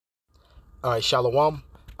All right, Shalom.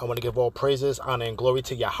 I want to give all praises, honor, and glory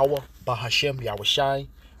to Yahweh, Bahashem, Yahushai,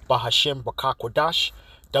 Bahashem, Bakakwadash.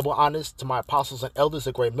 Double honors to my apostles and elders,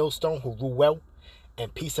 the great millstone who rule well,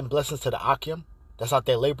 and peace and blessings to the Akim that's out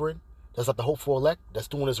there laboring, that's out the hopeful elect, that's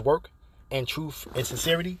doing his work, and truth and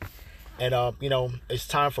sincerity. And it's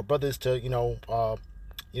time for brothers to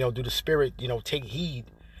do the spirit, take heed,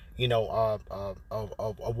 of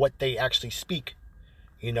what they actually speak.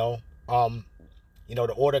 You know, um,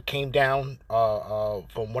 the order came down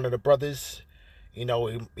from one of the brothers. He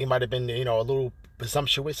might have been, a little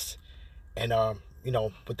presumptuous. And,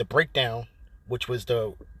 with the breakdown, which was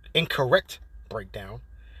the incorrect breakdown.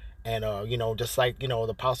 And, just like, the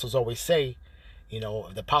apostles always say,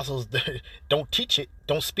 the apostles don't teach it,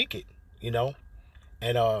 don't speak it, you know.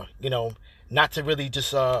 And, not to really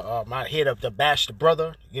just, my head up to bash the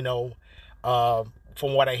brother, uh,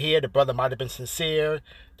 from what I hear, the brother might have been sincere.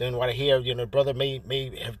 Then what I hear, the brother may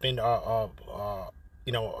have been,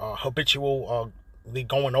 habitually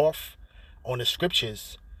going off on the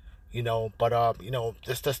scriptures, But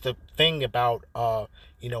that's the thing about,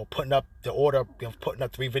 putting up the order, putting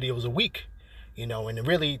up 3 videos a week, and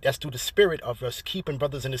really that's through the spirit of us keeping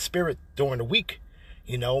brothers in the spirit during the week,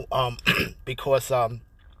 because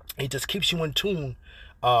it just keeps you in tune,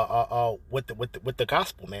 with the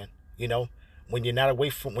gospel, man, when you're not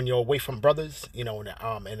when you're away from brothers,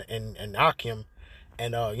 and Akim,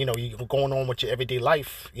 and you're going on with your everyday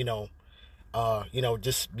life,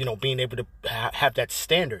 just being able to have that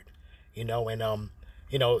standard, and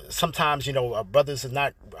sometimes brothers are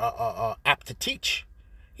not apt to teach,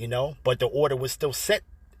 but the order was still set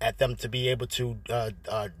at them to be able to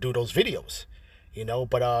do those videos,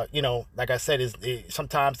 but like I said,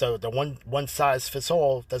 sometimes the one size fits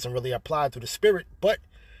all doesn't really apply to the spirit, but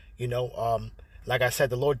like I said,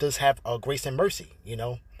 the Lord does have grace and mercy,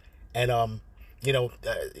 and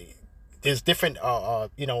there's different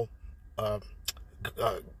throughout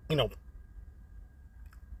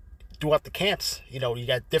the camps, you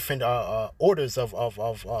got different orders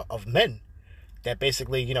of men that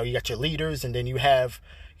basically, you got your leaders, and then you have,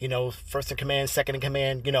 first in command, second in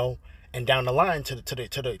command, and down the line to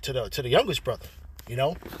the youngest brother,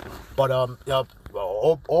 But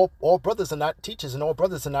all brothers are not teachers, and all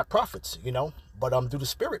brothers are not prophets, But through the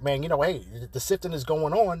spirit, man, hey, the sifting is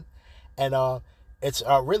going on, and it's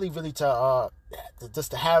really to just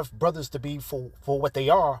to have brothers to be for what they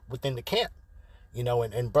are within the camp,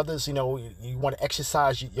 and brothers, you want to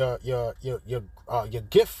exercise your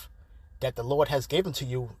gift that the Lord has given to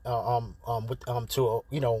you, to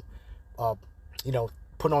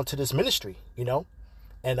put onto this ministry,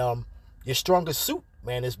 and your strongest suit,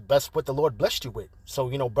 man, is best what the Lord blessed you with. So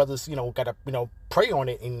brothers, gotta pray on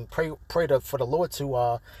it, and pray for the Lord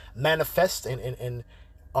to manifest and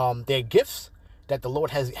their gifts that the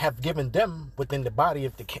Lord have given them within the body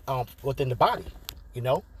of within the body,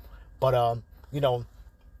 But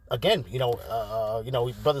again,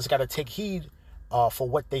 brothers got to take heed for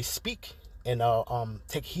what they speak, and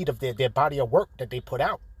take heed of their body of work that they put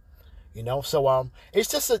out, So it's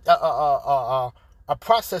just a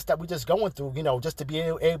process that we're just going through, just to be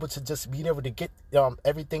able to just be able to get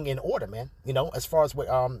everything in order, man. As far as with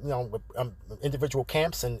with individual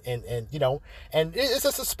camps, and and it's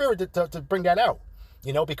just a spirit to bring that out,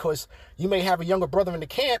 because you may have a younger brother in the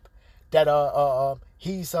camp that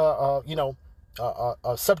he's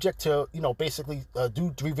subject to basically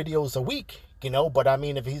do 3 videos a week, but I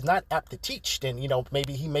mean, if he's not apt to teach, then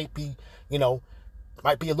maybe he may be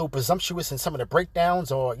might be a little presumptuous in some of the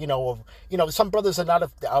breakdowns, or some brothers are not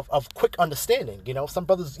of quick understanding. Some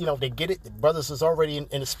brothers, they get it. The brothers is already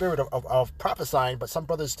in the spirit of prophesying, but some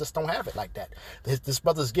brothers just don't have it like that. This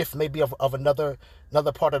brother's gift may be of another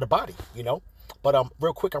part of the body, But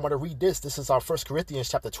real quick, I want to read this. This is our 1 Corinthians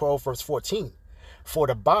chapter 12, verse 14. For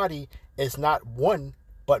the body is not one,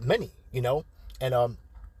 but many, and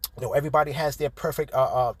everybody has their perfect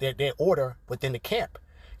their order within the camp.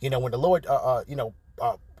 When the Lord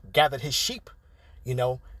gathered his sheep,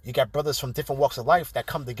 you got brothers from different walks of life that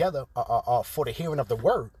come together for the hearing of the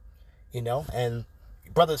word, and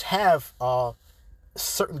brothers have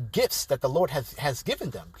certain gifts that the Lord has given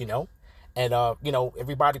them, and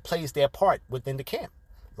everybody plays their part within the camp,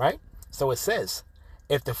 right? So it says,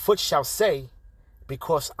 if the foot shall say,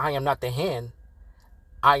 because I am not the hand,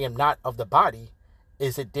 I am not of the body,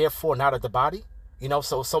 is it therefore not of the body?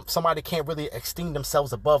 So somebody can't really esteem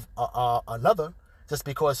themselves above another, just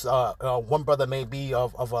because one brother may be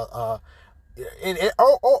of all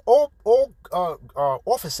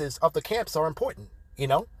offices of the camps are important,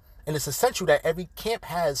 and it's essential that every camp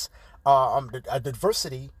has a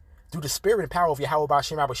diversity through the spirit and power of Yahweh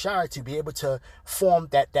Bashim Abishai to be able to form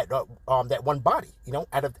that one body,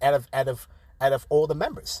 out of all the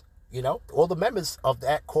members, all the members of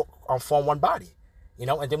that form one body,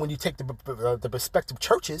 and then when you take the respective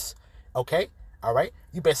churches, okay, all right,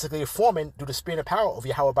 you basically are forming through the spirit and power of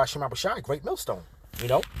Yahweh Bashim Abishai, great millstone,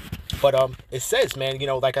 But it says, man,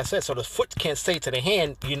 like I said, so the foot can't say to the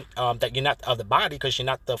hand, that you're not of the body because you're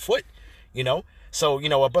not the foot, So,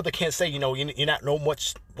 a brother can't say, you're not no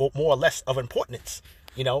much more or less of importance,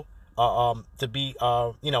 to be,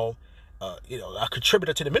 a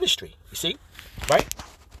contributor to the ministry, you see, right?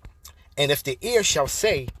 And if the ear shall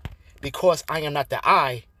say, because I am not the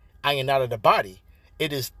eye, I am not of the body,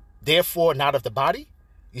 it is therefore not of the body,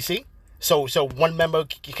 you see? So one member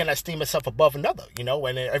cannot esteem itself above another, and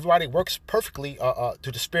everybody works perfectly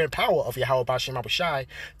to the spirit and power of Yahweh Bashim Abishai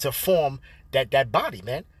to form that body,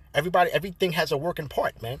 man. Everything has a working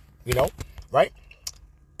part, man, right?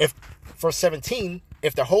 If verse 17,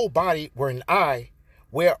 if the whole body were an eye,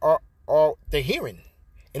 where are the hearing?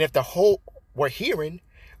 And if the whole were hearing,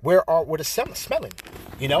 where were the smelling?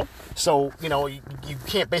 So you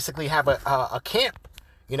can't basically have a camp.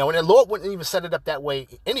 And the Lord wouldn't even set it up that way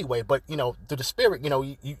anyway. But, through the spirit,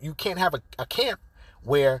 you can't have a camp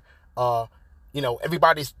where,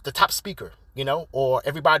 everybody's the top speaker, or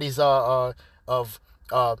everybody's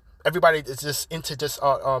everybody is just into just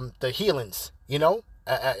the healings,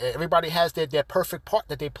 everybody has their perfect part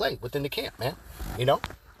that they play within the camp, man,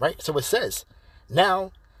 right? So it says,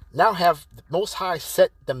 now have the Most High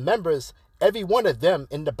set the members, every one of them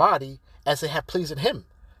in the body as it have pleased him.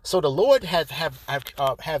 So the Lord have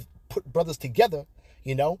put brothers together,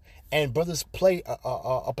 and brothers play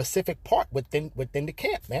a specific part within the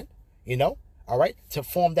camp, man, all right, to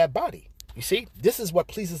form that body. You see, this is what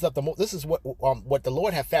pleases of the most. This is what the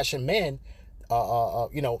Lord have fashioned man,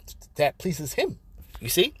 that pleases him. You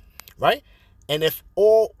see, right? And if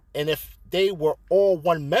they were all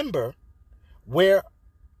one member, where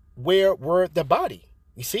were the body?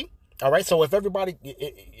 You see, all right. So if everybody,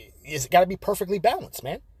 it's got to be perfectly balanced,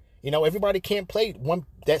 man. Everybody can't play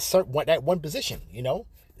that one position.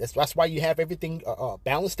 That's why you have everything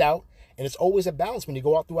balanced out, and it's always a balance when you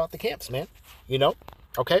go out throughout the camps, man.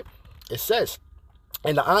 Okay. It says,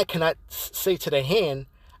 and the eye cannot say to the hand,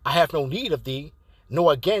 I have no need of thee,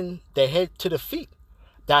 nor again the head to the feet,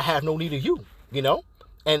 that I have no need of you.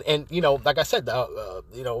 And like I said, the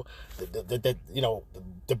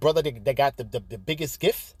brother that got the biggest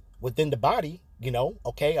gift within the body,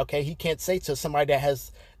 okay, he can't say to somebody that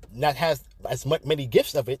has as many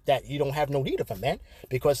gifts of it that you don't have no need of him, man,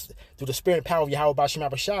 because through the spirit and power of Yahweh Bashim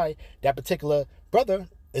Abishai, that particular brother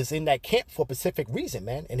is in that camp for a specific reason,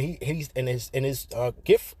 man, and his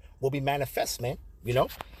gift will be manifest, man.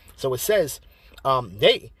 So it says,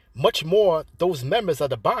 they much more those members of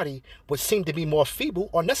the body would seem to be more feeble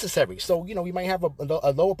or necessary. So you might have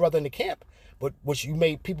a lower brother in the camp, but which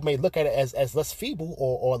people may look at it as less feeble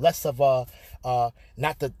or less of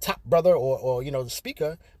not the top brother or the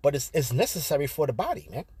speaker, but it's necessary for the body,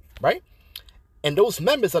 man, right? And those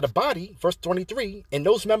members of the body, verse 23, and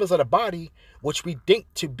those members of the body which we think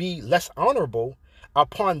to be less honorable,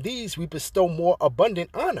 upon these we bestow more abundant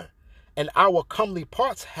honor, and our comely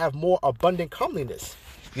parts have more abundant comeliness.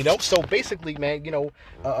 So basically, man, you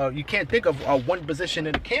can't think of one position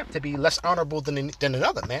in the camp to be less honorable than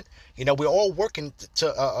another, man. We're all working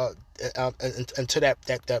to into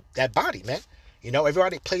that body, man.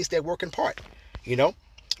 Everybody plays their working part,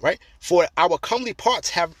 right? For our comely parts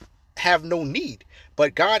have no need,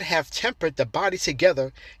 but God have tempered the body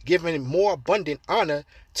together, giving more abundant honor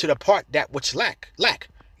to the part that which lack.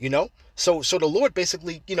 So the Lord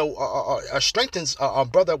basically strengthens a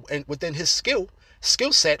brother within his skill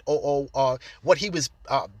set or what he was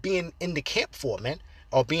being in the camp for, man,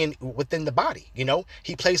 or being within the body.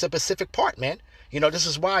 He plays a specific part, man. This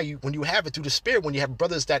is why when you have it through the spirit, when you have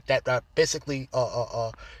brothers that basically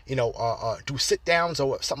do sit downs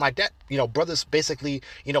or something like that, brothers basically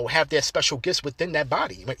have their special gifts within that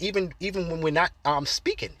body. Even when we're not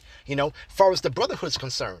speaking, as far as the brotherhood's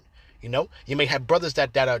concerned, you may have brothers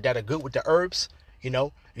that are good with the herbs.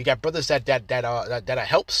 You got brothers that are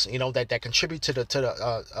helps, that contribute to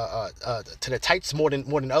the tights more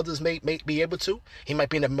than others may be able to. He might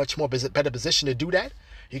be in a much more better position to do that.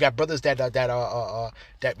 You got brothers that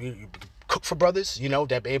you cook for brothers,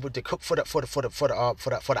 that be able to cook for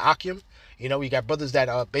the Akim. You got brothers that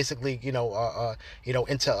are basically into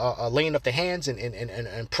laying up the hands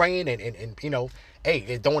and praying and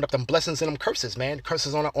hey, throwing up them blessings and them curses, man.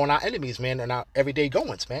 Curses on our enemies, man, and our everyday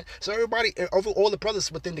goings, man. So everybody, over all the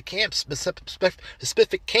brothers within the camps,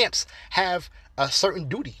 specific camps, have a certain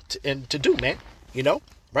duty to do, man.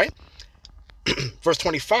 Right? Verse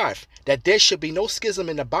 25, that there should be no schism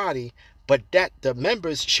in the body, but that the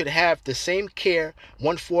members should have the same care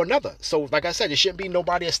one for another. So, like I said, it shouldn't be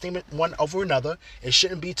nobody esteeming one over another. It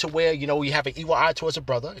shouldn't be to where, you have an evil eye towards a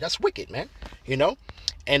brother. That's wicked, man.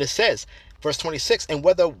 And it says, verse 26, and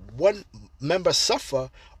whether one member suffer,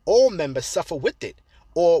 all members suffer with it.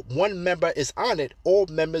 Or one member is honored, all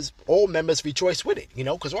members rejoice with it.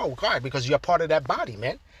 Because God, because you're part of that body,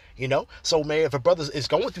 man. So man, if a brother is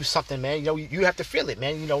going through something, man, you have to feel it,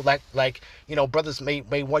 man. Brothers may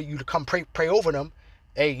want you to come pray over them.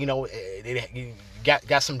 Hey, you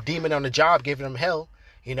got some demon on the job giving them hell.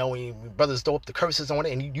 And brothers throw up the curses on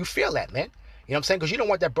it, and you feel that, man. You know what I'm saying? Because you don't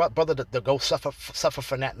want that brother to go suffer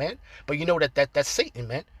from that, man. But you know that's Satan,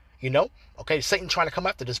 man. Okay, Satan trying to come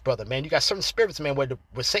after this brother, man. You got certain spirits, man, where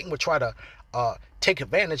Satan would try to take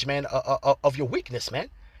advantage, man, of your weakness,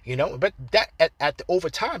 man. But that over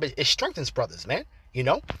time it strengthens brothers, man.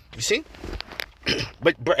 You see.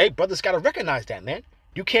 but hey, brothers got to recognize that, man.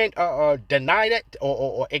 You can't deny that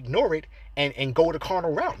or ignore it and go the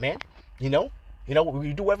carnal route, man. We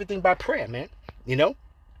do everything by prayer, man. And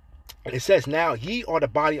it says, now ye are the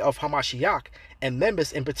body of Hamashiach, and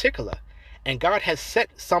members in particular. And God has set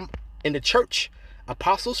some in the church,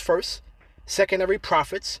 apostles first, secondary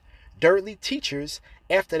prophets, thirdly teachers,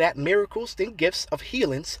 after that miracles, then gifts of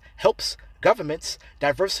healings, helps, governments,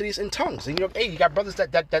 diversities in tongues. And hey, you got brothers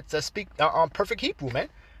that speak perfect Hebrew, man.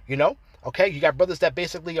 Okay, you got brothers that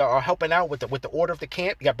basically are helping out with the order of the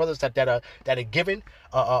camp. You got brothers that are giving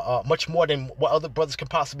much more than what other brothers can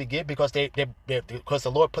possibly give, because because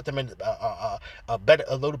the Lord put them in a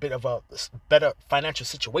little bit of a better financial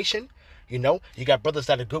situation. You got brothers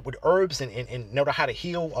that are good with herbs and know how to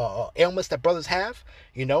heal ailments that brothers have.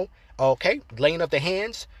 Okay, laying of the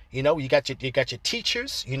hands. You got your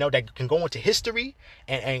teachers. That can go into history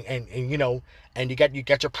and you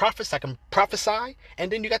got your prophets that can prophesy, and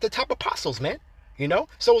then you got the top apostles, man.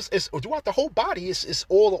 So it's throughout the whole body. It's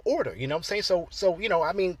all the order. You know what I'm saying? So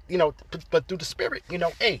but through the Spirit,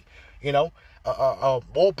 hey,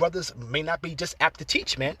 all brothers may not be just apt to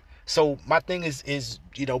teach, man. So my thing is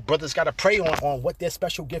brothers got to pray on what their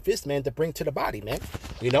special gift is, man, to bring to the body, man.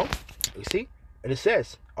 You see, and it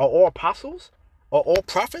says, are all apostles, are all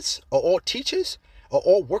prophets, are all teachers, are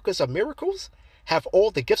all workers of miracles, have all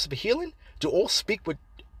the gifts of healing, do all speak with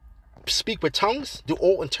tongues, do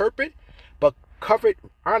all interpret, but covet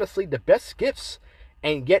honestly the best gifts,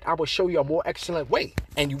 and yet I will show you a more excellent way.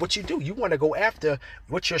 And what you do, you want to go after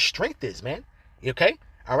what your strength is, man. Okay?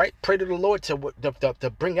 All right, pray to the Lord to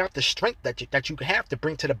bring out the strength that you have to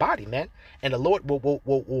bring to the body, man. And the Lord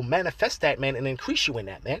will manifest that, man, and increase you in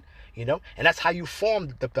that, man. And that's how you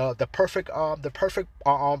form the perfect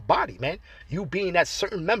body, man. You being that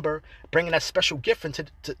certain member, bringing that special gift into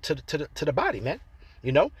to the body, man.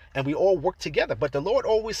 And we all work together. But the Lord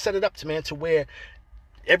always set it up to where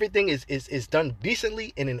everything is done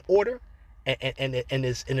decently and in order. And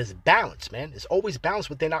is balanced, man. It's always balanced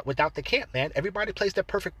without the camp, man. Everybody plays their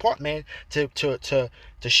perfect part, man, to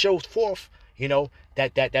show forth,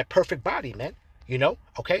 that perfect body, man.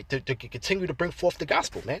 Okay, to continue to bring forth the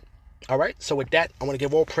gospel, man. All right. So with that, I want to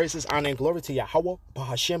give all praises, honor, and glory to Yahweh,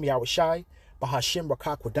 Bahashem, Yahushai, Bahashem,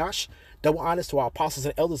 Rakak, Wadash. Double honors to our apostles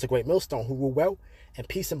and elders, the great millstone who rule well, and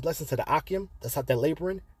peace and blessings to the Akim that's out there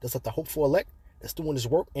laboring, that's out the hopeful elect, that's doing his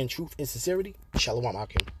work in truth and sincerity. Shalom,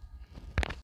 Akim.